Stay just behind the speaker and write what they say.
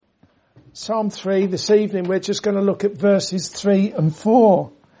Psalm 3 this evening. We're just going to look at verses 3 and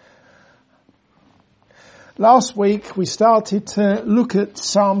 4. Last week we started to look at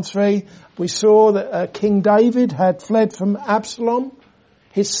Psalm 3. We saw that King David had fled from Absalom,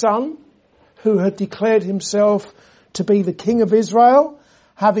 his son, who had declared himself to be the king of Israel,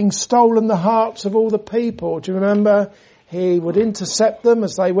 having stolen the hearts of all the people. Do you remember? He would intercept them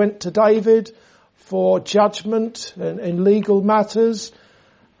as they went to David for judgment in legal matters.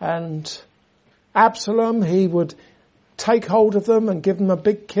 And Absalom, he would take hold of them and give them a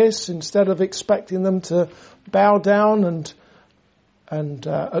big kiss instead of expecting them to bow down and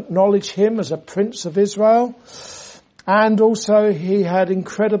acknowledge him as a prince of Israel. And also he had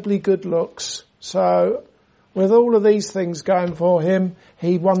incredibly good looks. So with all of these things going for him,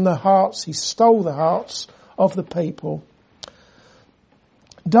 he won the hearts, he stole the hearts of the people.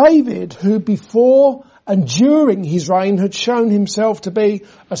 David, who before and during his reign had shown himself to be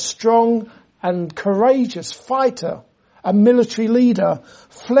a strong and courageous fighter, a military leader,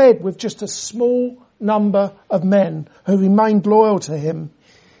 fled with just a small number of men who remained loyal to him.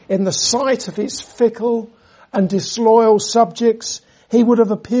 In the sight of his fickle and disloyal subjects, he would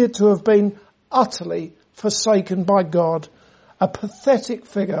have appeared to have been utterly forsaken by God, a pathetic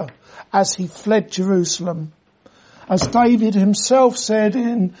figure as he fled Jerusalem. As David himself said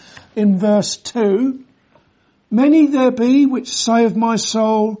in verse 2, "Many there be which say of my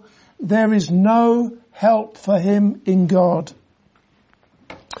soul, there is no help for him in God."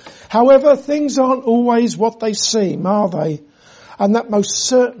 However, things aren't always what they seem, are they? And that most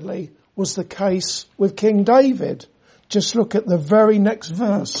certainly was the case with King David. Just look at the very next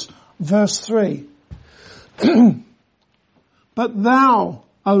verse, verse 3. "But thou,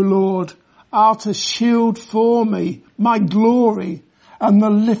 O Lord, art a shield for me, my glory, and the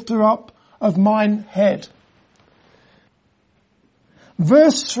lifter up of mine head."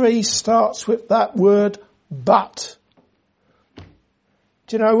 Verse 3 starts with that word, but.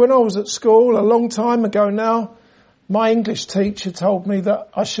 Do you know, when I was at school a long time ago now, my English teacher told me that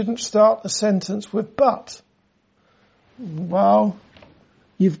I shouldn't start the sentence with but. Well,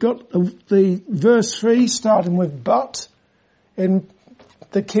 you've got the verse 3 starting with but in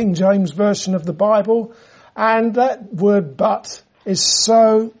the King James Version of the Bible, and that word but is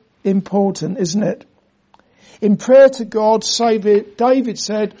so important, isn't it? In prayer to God, David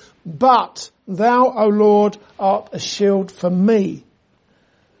said, "But thou, O Lord, art a shield for me."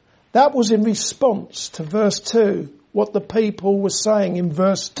 That was in response to verse 2, what the people were saying in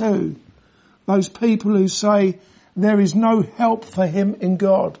verse 2. Those people who say, there is no help for him in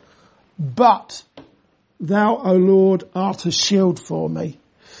God, but thou, O Lord, art a shield for me.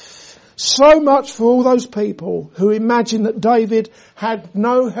 So much for all those people who imagined that David had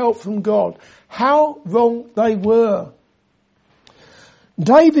no help from God. How wrong they were.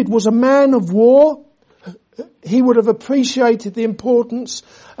 David was a man of war. He would have appreciated the importance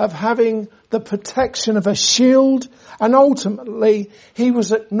of having the protection of a shield, and ultimately he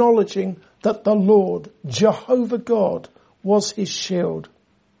was acknowledging that the Lord, Jehovah God, was his shield.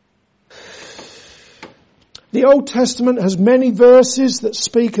 The Old Testament has many verses that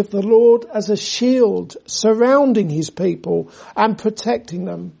speak of the Lord as a shield surrounding his people and protecting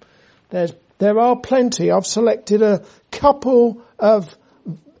them. There are plenty. I've selected a couple of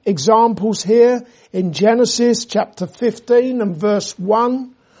examples here. In Genesis chapter 15 and verse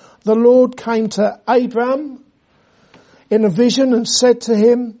 1, the Lord came to Abram in a vision and said to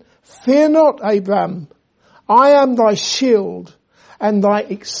him, "Fear not, Abram, I am thy shield and thy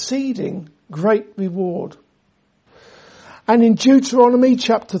exceeding great reward." And in Deuteronomy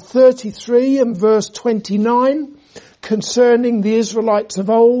chapter 33 and verse 29, concerning the Israelites of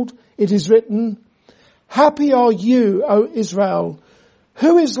old, it is written, "Happy are you, O Israel,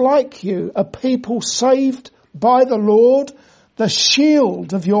 who is like you, a people saved by the Lord, the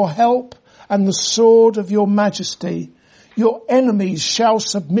shield of your help and the sword of your majesty. Your enemies shall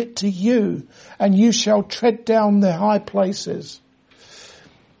submit to you, and you shall tread down their high places."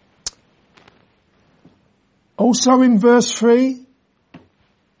 Also in verse 3,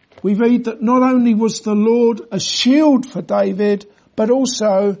 we read that not only was the Lord a shield for David, but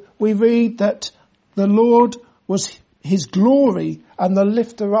also we read that the Lord was his glory and the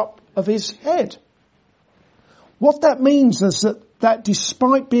lifter up of his head. What that means is that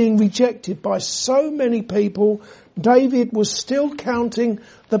despite being rejected by so many people, David was still counting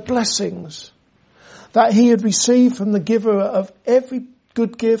the blessings that he had received from the giver of every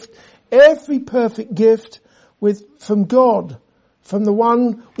good gift, every perfect gift from God, from the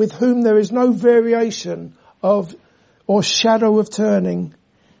one with whom there is no variation of or shadow of turning,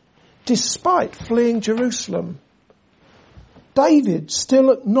 despite fleeing Jerusalem. David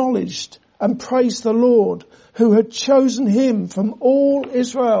still acknowledged and praised the Lord who had chosen him from all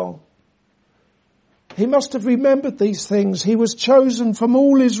Israel. He must have remembered these things. He was chosen from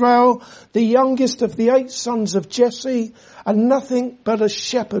all Israel, the youngest of the 8 sons of Jesse, and nothing but a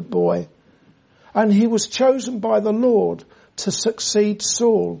shepherd boy. And he was chosen by the Lord to succeed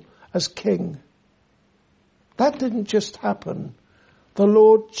Saul as king. That didn't just happen. The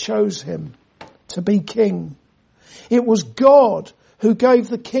Lord chose him to be king. It was God who gave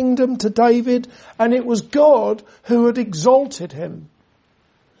the kingdom to David, and it was God who had exalted him.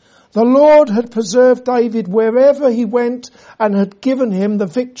 The Lord had preserved David wherever he went and had given him the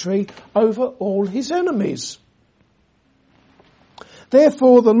victory over all his enemies.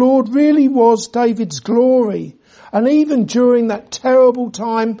 Therefore, the Lord really was David's glory. And even during that terrible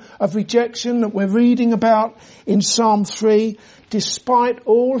time of rejection that we're reading about in Psalm 3, despite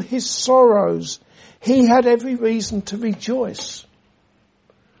all his sorrows, he had every reason to rejoice.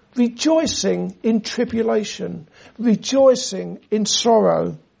 Rejoicing in tribulation, rejoicing in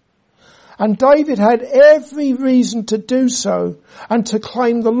sorrow. And David had every reason to do so and to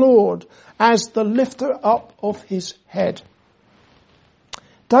claim the Lord as the lifter up of his head.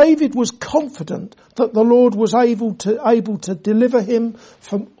 David was confident that the Lord was able to deliver him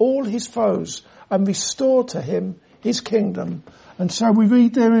from all his foes and restore to him his kingdom. And so we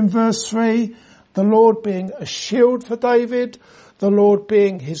read there in verse 3, the Lord being a shield for David, the Lord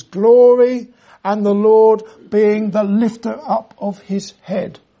being his glory, and the Lord being the lifter up of his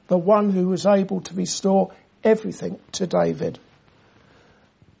head, the one who was able to restore everything to David.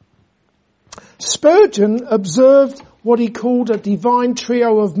 Spurgeon observed what he called a divine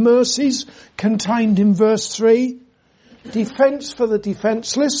trio of mercies contained in verse 3. Defence for the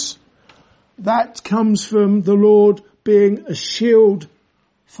defenceless. That comes from the Lord being a shield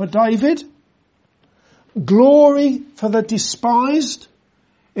for David. Glory for the despised,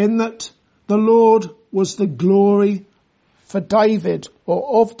 in that the Lord was the glory for David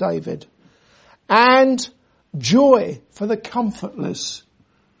or of David. And joy for the comfortless,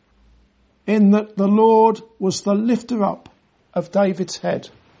 in that the Lord was the lifter up of David's head.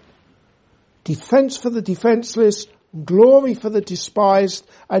 Defence for the defenceless, glory for the despised,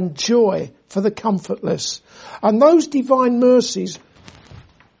 and joy for the comfortless. And those divine mercies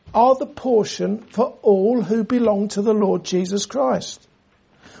are the portion for all who belong to the Lord Jesus Christ.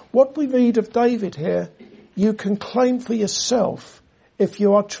 What we read of David here, you can claim for yourself if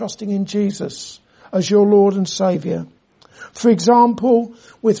you are trusting in Jesus as your Lord and Saviour. For example,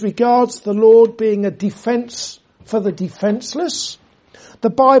 with regards to the Lord being a defence for the defenceless, the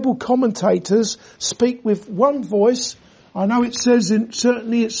Bible commentators speak with one voice. I know it says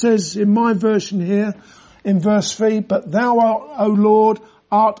certainly it says in my version here in verse 3, but thou art, O Lord,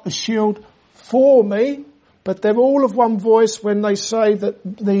 art a shield for me. But they're all of one voice when they say that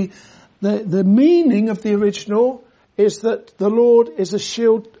the meaning of the original is that the Lord is a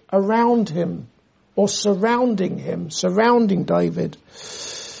shield around him or surrounding him, surrounding David.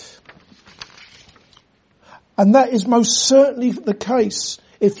 And that is most certainly the case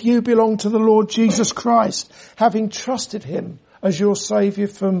if you belong to the Lord Jesus Christ, having trusted him as your Saviour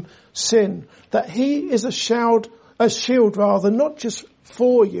from sin, that he is a shield not just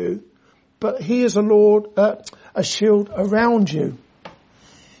for you, but he is a shield around you.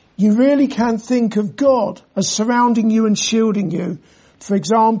 You really can think of God as surrounding you and shielding you. For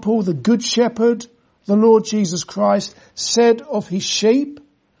example, the Good Shepherd, the Lord Jesus Christ, said of his sheep,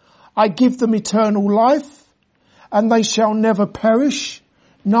 I give them eternal life, and they shall never perish,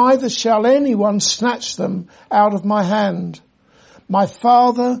 neither shall anyone snatch them out of my hand. My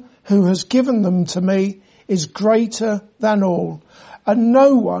Father, who has given them to me, is greater than all, and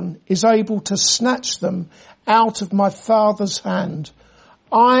no one is able to snatch them out of my Father's hand.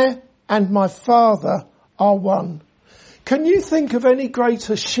 I and my Father are one. Can you think of any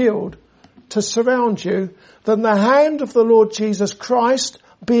greater shield to surround you than the hand of the Lord Jesus Christ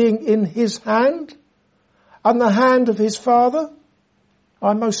being in his hand and the hand of his Father?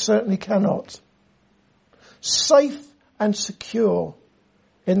 I most certainly cannot. Safe and secure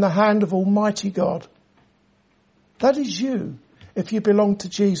in the hand of Almighty God. That is you if you belong to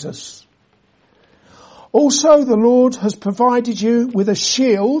Jesus. Also, the Lord has provided you with a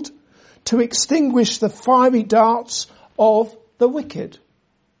shield to extinguish the fiery darts of the wicked.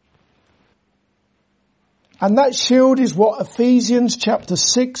 And that shield is what Ephesians chapter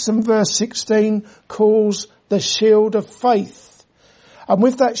 6 and verse 16 calls the shield of faith. And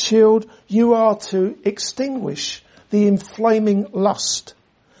with that shield, you are to extinguish the inflaming lust,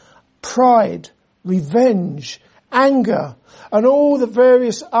 pride, revenge, anger, and all the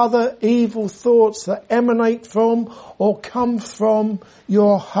various other evil thoughts that emanate from or come from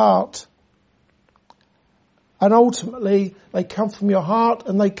your heart. And ultimately, they come from your heart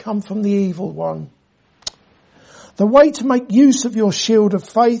and they come from the evil one. The way to make use of your shield of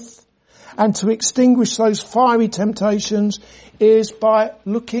faith and to extinguish those fiery temptations is by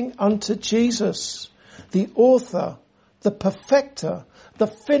looking unto Jesus, the author, the perfecter, the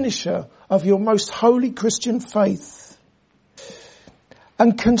finisher of your most holy Christian faith.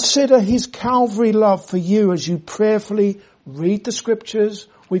 And consider his Calvary love for you as you prayerfully read the scriptures.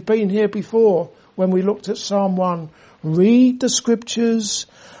 We've been here before when we looked at Psalm 1. Read the scriptures.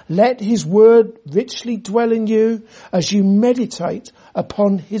 Let his word richly dwell in you as you meditate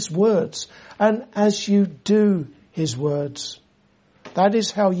upon his words and as you do his words. That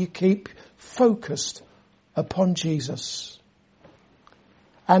is how you keep focused upon Jesus.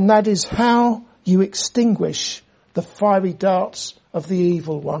 And that is how you extinguish the fiery darts of the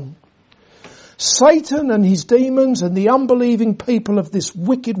evil one. Satan and his demons and the unbelieving people of this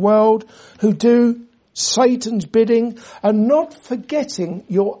wicked world who do Satan's bidding are not forgetting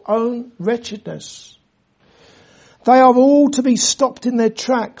your own wretchedness. They are all to be stopped in their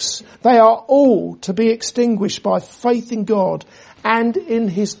tracks. They are all to be extinguished by faith in God and in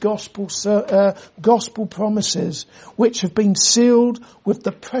his gospel promises, which have been sealed with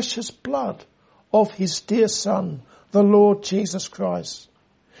the precious blood of his dear Son, the Lord Jesus Christ.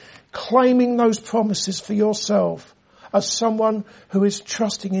 Claiming those promises for yourself as someone who is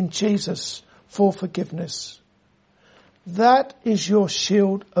trusting in Jesus for forgiveness. That is your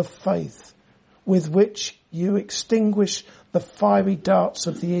shield of faith with which you extinguish the fiery darts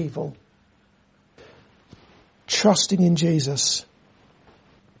of the evil. Trusting in Jesus.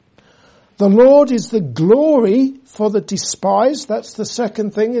 The Lord is the glory for the despised. That's the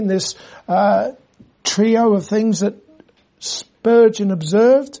second thing in this trio of things that Spurgeon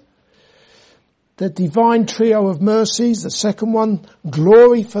observed. The divine trio of mercies. The second one,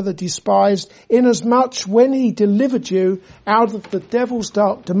 glory for the despised, inasmuch when he delivered you out of the devil's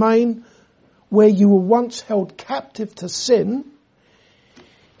dark domain, where you were once held captive to sin,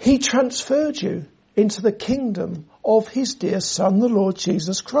 he transferred you into the kingdom of his dear Son, the Lord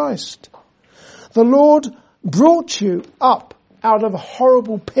Jesus Christ. The Lord brought you up out of a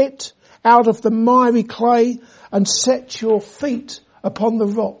horrible pit, out of the miry clay, and set your feet upon the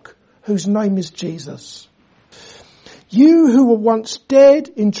rock, whose name is Jesus. You who were once dead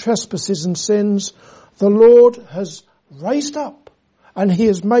in trespasses and sins, the Lord has raised up, and he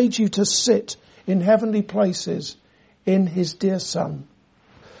has made you to sit in heavenly places in his dear Son.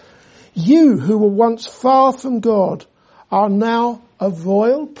 You who were once far from God are now a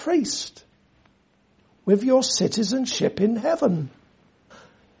royal priest with your citizenship in heaven.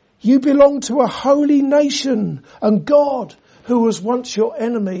 You belong to a holy nation, and God, who was once your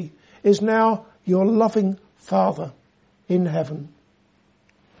enemy, is now your loving Father in heaven.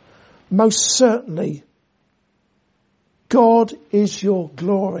 Most certainly, God is your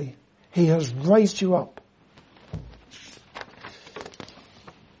glory. He has raised you up.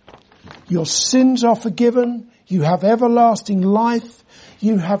 Your sins are forgiven. You have everlasting life.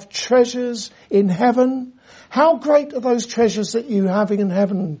 You have treasures in heaven. How great are those treasures that you have in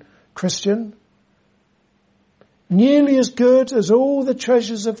heaven, Christian? Nearly as good as all the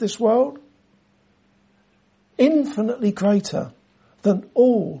treasures of this world? Infinitely greater than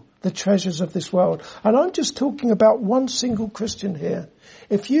all the treasures of this world. And I'm just talking about one single Christian here.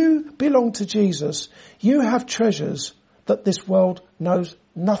 If you belong to Jesus, you have treasures that this world knows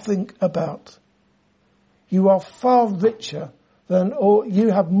nothing about. You are far richer than, or you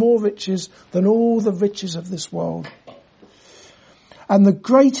have more riches than all the riches of this world. And the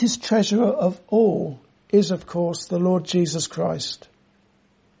greatest treasure of all is, of course, the Lord Jesus Christ.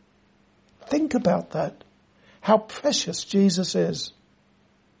 Think about that. How precious Jesus is.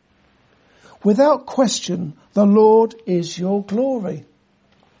 Without question, the Lord is your glory.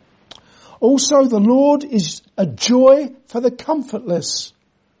 Also, the Lord is a joy for the comfortless.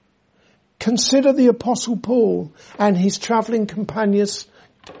 Consider the Apostle Paul and his travelling companion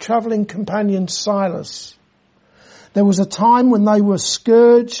Silas. There was a time when they were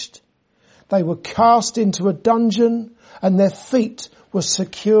scourged, they were cast into a dungeon, and their feet were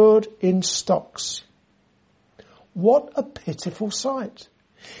secured in stocks. What a pitiful sight.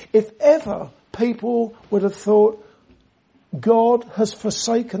 If ever people would have thought, God has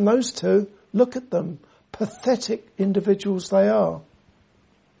forsaken those two, look at them. Pathetic individuals they are.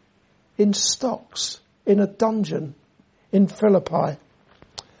 In stocks, in a dungeon, in Philippi.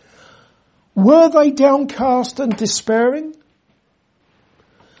 Were they downcast and despairing?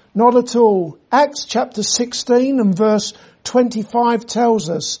 Not at all. Acts chapter 16 and verse 25 tells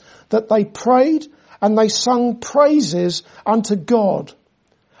us that they prayed and they sung praises unto God,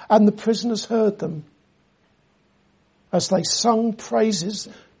 and the prisoners heard them as they sung praises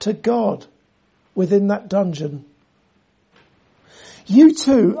to God within that dungeon. You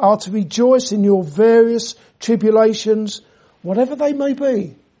too are to rejoice in your various tribulations, whatever they may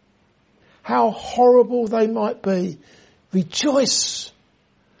be, how horrible they might be. Rejoice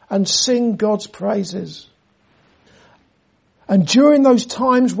and sing God's praises. And during those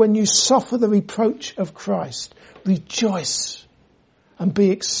times when you suffer the reproach of Christ, rejoice and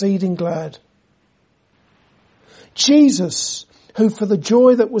be exceeding glad. Jesus, who for the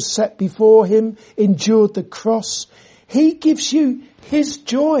joy that was set before him endured the cross, he gives you his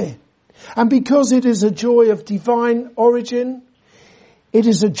joy. And because it is a joy of divine origin, it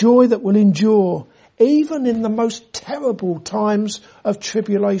is a joy that will endure even in the most terrible times of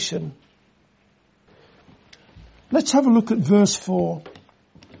tribulation. Let's have a look at verse 4.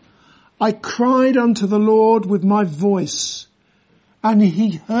 I cried unto the Lord with my voice, and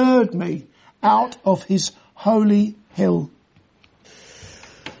he heard me out of his holy hill.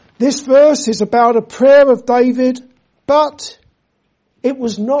 This verse is about a prayer of David, but it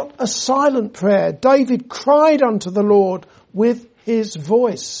was not a silent prayer. David cried unto the Lord with his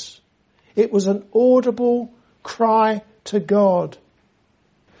voice. It was an audible cry to God.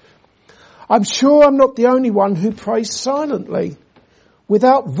 I'm sure I'm not the only one who prays silently,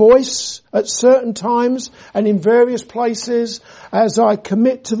 without voice at certain times and in various places as I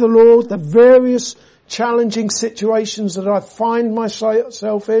commit to the Lord the various challenging situations that I find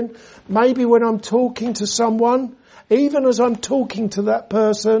myself in. Maybe when I'm talking to someone, even as I'm talking to that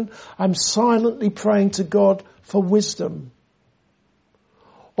person, I'm silently praying to God for wisdom.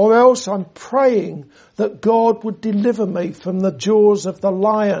 Or else I'm praying that God would deliver me from the jaws of the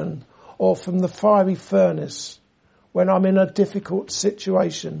lion or from the fiery furnace when I'm in a difficult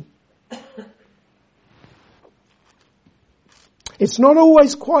situation. It's not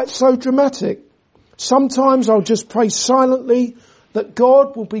always quite so dramatic. Sometimes I'll just pray silently that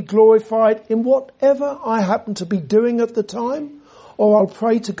God will be glorified in whatever I happen to be doing at the time, or I'll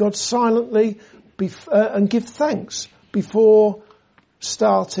pray to God silently and give thanks before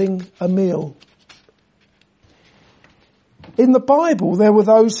starting a meal. In the Bible, there were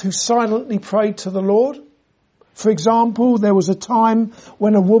those who silently prayed to the Lord. For example, there was a time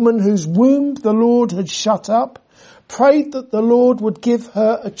when a woman whose womb the Lord had shut up prayed that the Lord would give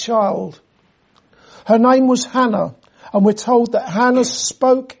her a child. Her name was Hannah, and we're told that Hannah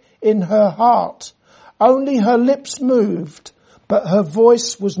spoke in her heart. Only her lips moved, but her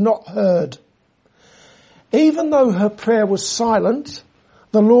voice was not heard. Even though her prayer was silent,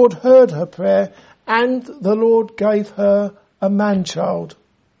 the Lord heard her prayer, and the Lord gave her a man-child,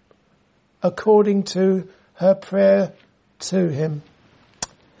 according to her prayer to him.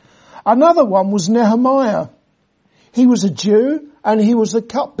 Another one was Nehemiah. He was a Jew, and he was the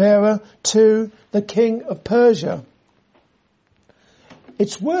cupbearer to the king of Persia.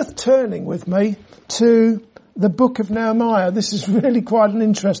 It's worth turning with me to the book of Nehemiah. This is really quite an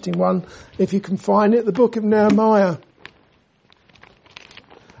interesting one, if you can find it. The book of Nehemiah.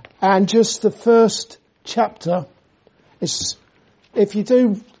 And just the first chapter. If you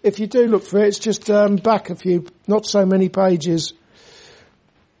do look for it, it's just back a few, not so many pages.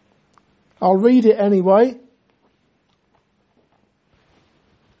 I'll read it anyway.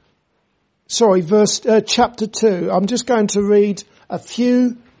 Sorry, chapter 2. I'm just going to read a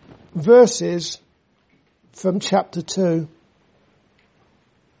few verses from chapter 2.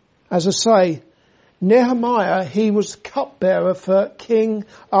 As I say, Nehemiah, he was cupbearer for King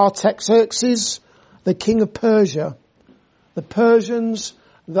Artaxerxes, the king of Persia. The Persians,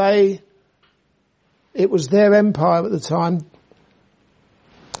 it was their empire at the time.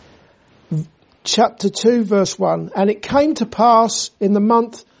 Chapter 2, verse 1. And it came to pass in the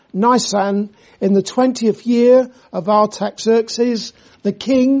month Nisan, in the 20th year of Artaxerxes, the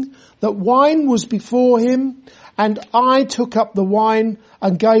king, that wine was before him, and I took up the wine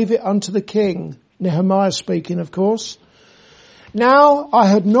and gave it unto the king. Nehemiah speaking, of course. Now I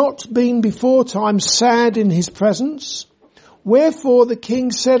had not been before time sad in his presence. Wherefore the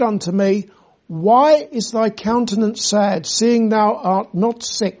king said unto me, Why is thy countenance sad, seeing thou art not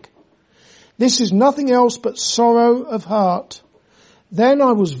sick? This is nothing else but sorrow of heart. Then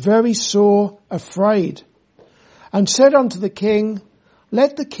I was very sore afraid, and said unto the king,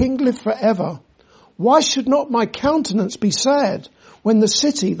 Let the king live forever. Why should not my countenance be sad, when the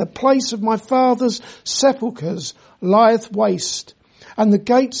city, the place of my father's sepulchres, lieth waste, and the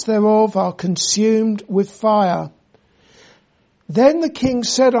gates thereof are consumed with fire? Then the king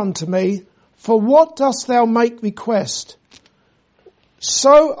said unto me, For what dost thou make request?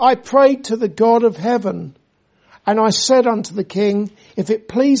 So I prayed to the God of heaven, and I said unto the king, If it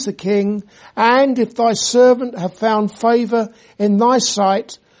please the king, and if thy servant have found favour in thy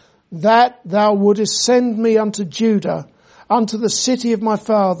sight, that thou wouldest send me unto Judah, unto the city of my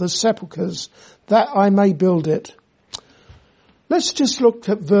father's sepulchres, that I may build it. Let's just look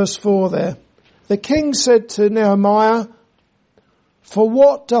at verse 4 there. The king said to Nehemiah, For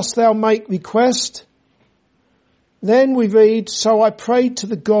what dost thou make request? Then we read, So I prayed to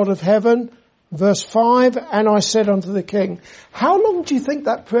the God of heaven, verse 5, and I said unto the king. How long do you think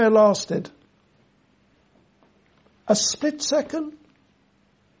that prayer lasted? A split second?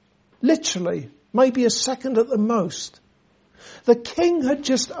 Literally, maybe a second at the most. The king had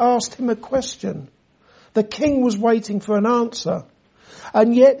just asked him a question. The king was waiting for an answer.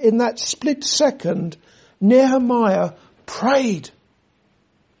 And yet in that split second, Nehemiah prayed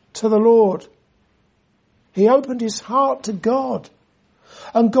to the Lord. He opened his heart to God.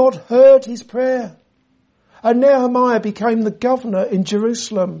 And God heard his prayer. And Nehemiah became the governor in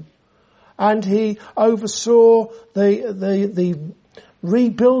Jerusalem. And he oversaw the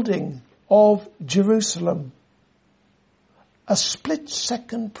rebuilding of Jerusalem. A split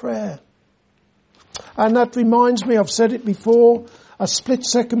second prayer. And that reminds me, I've said it before, a split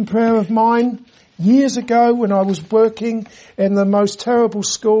second prayer of mine years ago when I was working in the most terrible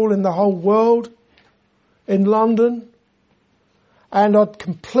school in the whole world in London. And I'd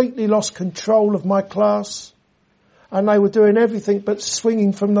completely lost control of my class. And they were doing everything but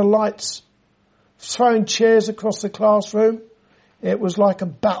swinging from the lights, throwing chairs across the classroom. It was like a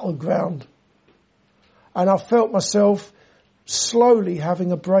battleground. And I felt myself slowly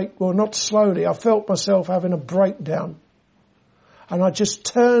having a break. Well, not slowly. I felt myself having a breakdown. And I just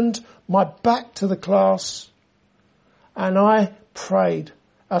turned my back to the class and I prayed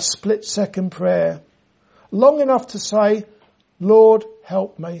a split second prayer. Long enough to say, Lord,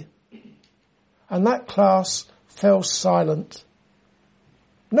 help me. And that class fell silent.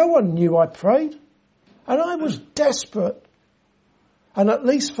 No one knew I prayed. And I was desperate. And at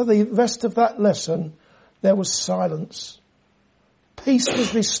least for the rest of that lesson, there was silence. Peace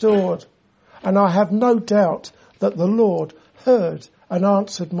was restored. And I have no doubt that the Lord heard and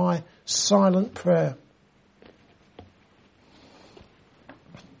answered my silent prayer.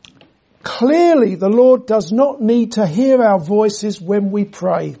 Clearly, the Lord does not need to hear our voices when we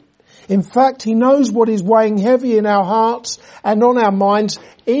pray. In fact, he knows what is weighing heavy in our hearts and on our minds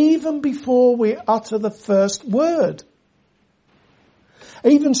even before we utter the first word.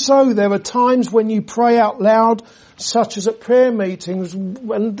 Even so, there are times when you pray out loud, such as at prayer meetings,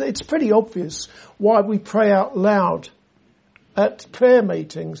 and it's pretty obvious why we pray out loud at prayer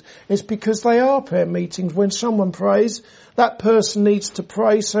meetings. It's because they are prayer meetings. When someone prays, that person needs to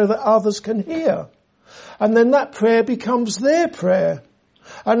pray so that others can hear. And then that prayer becomes their prayer.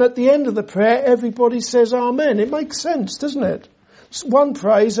 And at the end of the prayer, everybody says amen. It makes sense, doesn't it? One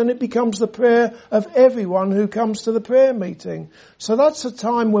prays and it becomes the prayer of everyone who comes to the prayer meeting. So that's a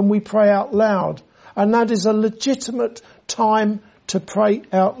time when we pray out loud. And that is a legitimate time to pray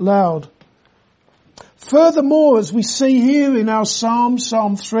out loud. Furthermore, as we see here in our Psalm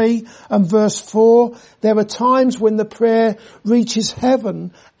 3 and verse 4, there are times when the prayer reaches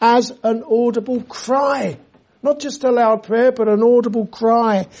heaven as an audible cry. Not just a loud prayer, but an audible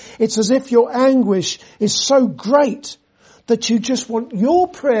cry. It's as if your anguish is so great that you just want your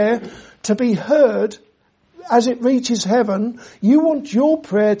prayer to be heard as it reaches heaven. You want your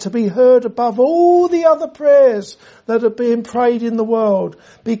prayer to be heard above all the other prayers that are being prayed in the world.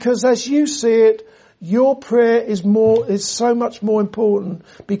 Because as you see it, your prayer is so much more important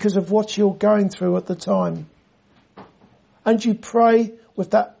because of what you're going through at the time. And you pray with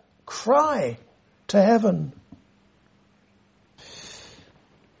that cry to heaven.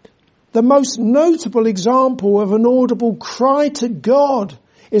 The most notable example of an audible cry to God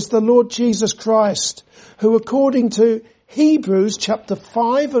is the Lord Jesus Christ, who according to Hebrews chapter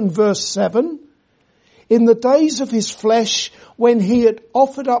 5 and verse 7, in the days of his flesh, when he had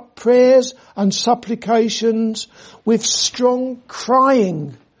offered up prayers and supplications with strong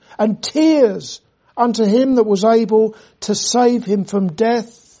crying and tears unto him that was able to save him from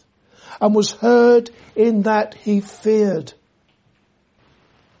death, and was heard in that he feared.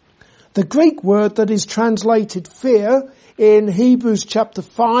 The Greek word that is translated fear in Hebrews chapter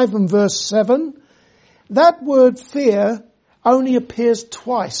 5 and verse 7, that word fear only appears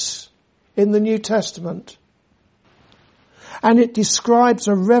twice in the New Testament. And it describes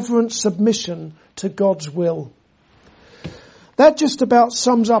a reverent submission to God's will. That just about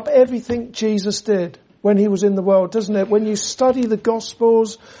sums up everything Jesus did. when he was in the world, doesn't it? When you study the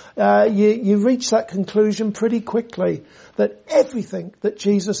Gospels, you reach that conclusion pretty quickly that everything that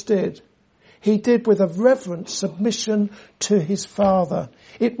Jesus did, he did with a reverent submission to his Father.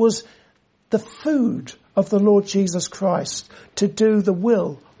 It was the food of the Lord Jesus Christ to do the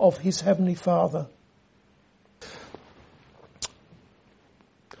will of his heavenly Father.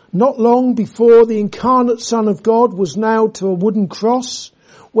 Not long before the incarnate Son of God was nailed to a wooden cross,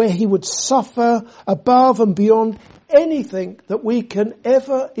 where he would suffer above and beyond anything that we can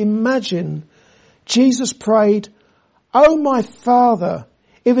ever imagine, Jesus prayed, "O my Father,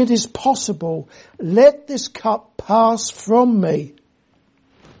 if it is possible, let this cup pass from me.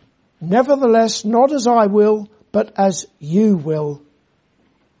 Nevertheless, not as I will, but as you will."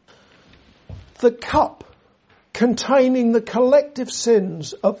 The cup containing the collective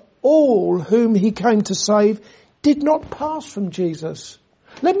sins of all whom he came to save did not pass from Jesus.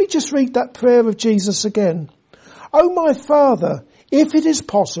 Let me just read that prayer of Jesus again. "O my Father, if it is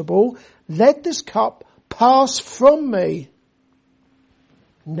possible, let this cup pass from me.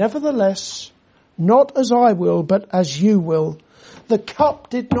 Nevertheless, not as I will, but as you will." The cup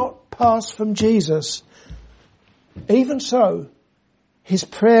did not pass from Jesus. Even so, his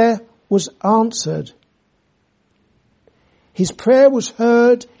prayer was answered. His prayer was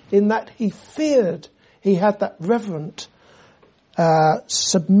heard in that he feared. He had that reverent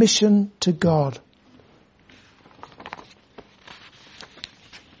submission to God.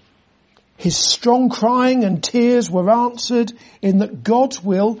 His strong crying and tears were answered in that God's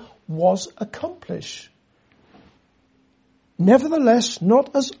will was accomplished. Nevertheless,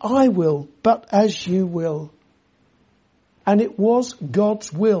 not as I will, but as you will. And it was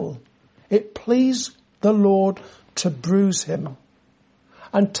God's will. It pleased the Lord to bruise him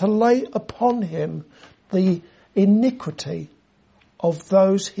and to lay upon him the iniquity of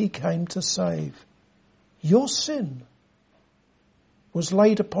those he came to save. Your sin was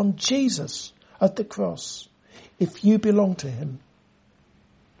laid upon Jesus at the cross if you belong to him.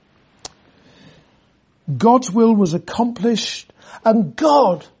 God's will was accomplished and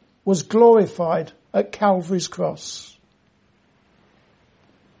God was glorified at Calvary's cross.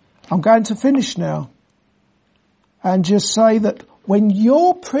 I'm going to finish now and just say that when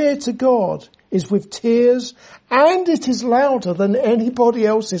your prayer to God is with tears and it is louder than anybody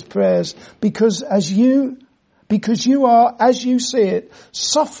else's prayers because you are, as you see it,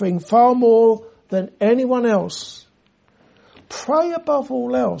 suffering far more than anyone else, pray above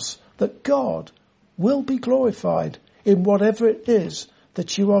all else that God will be glorified in whatever it is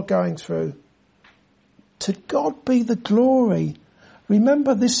that you are going through. To God be the glory.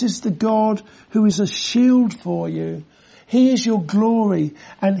 Remember, this is the God who is a shield for you. He is your glory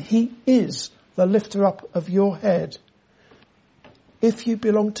and he is the lifter up of your head. If you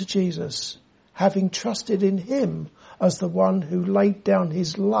belong to Jesus, having trusted in him as the one who laid down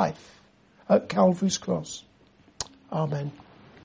his life at Calvary's cross. Amen.